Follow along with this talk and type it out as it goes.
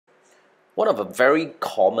One of a very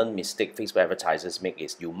common mistake Facebook advertisers make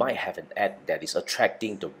is you might have an ad that is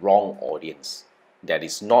attracting the wrong audience, that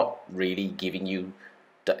is not really giving you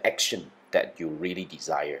the action that you really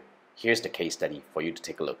desire. Here's the case study for you to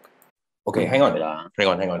take a look. Okay, hang on. Hang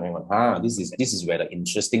on. This is where the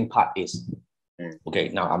interesting part is. Okay,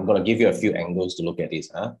 now I'm gonna give you a few angles to look at this.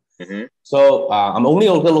 So I'm only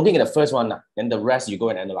looking at the first one, then the rest you go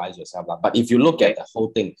and analyze yourself. But if you look at the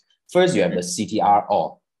whole thing, first you have the CTR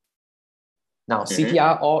all. Now,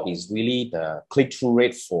 CTR all is really the click-through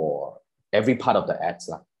rate for every part of the ads.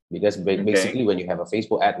 Because basically when you have a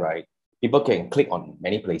Facebook ad, right, people can click on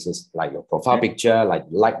many places, like your profile picture,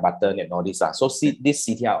 like button and all this. So this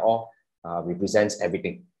CTR all represents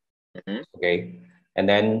everything. Okay. And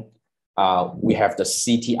then we have the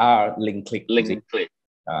CTR link click.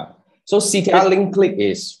 So CTR link click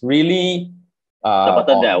is really the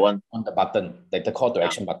button that I want. On the button, like the call to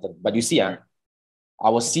action button. But you see,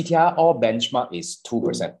 our CTR all benchmark is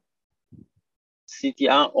 2%.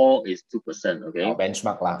 CTR all is 2%, okay? Our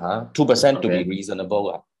benchmark 2% to be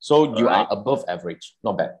reasonable. So you are above average,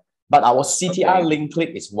 not bad. But our CTR link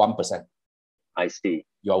click is 1%. I see.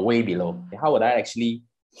 You're way below. How would I actually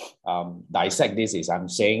dissect this is I'm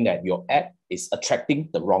saying that your ad is attracting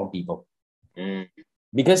the wrong people.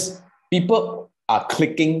 Because people are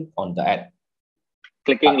clicking on the ad.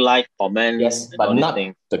 Clicking like, comment, yes, but not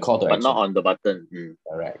the call to action. But not on the button.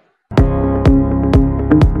 Correct.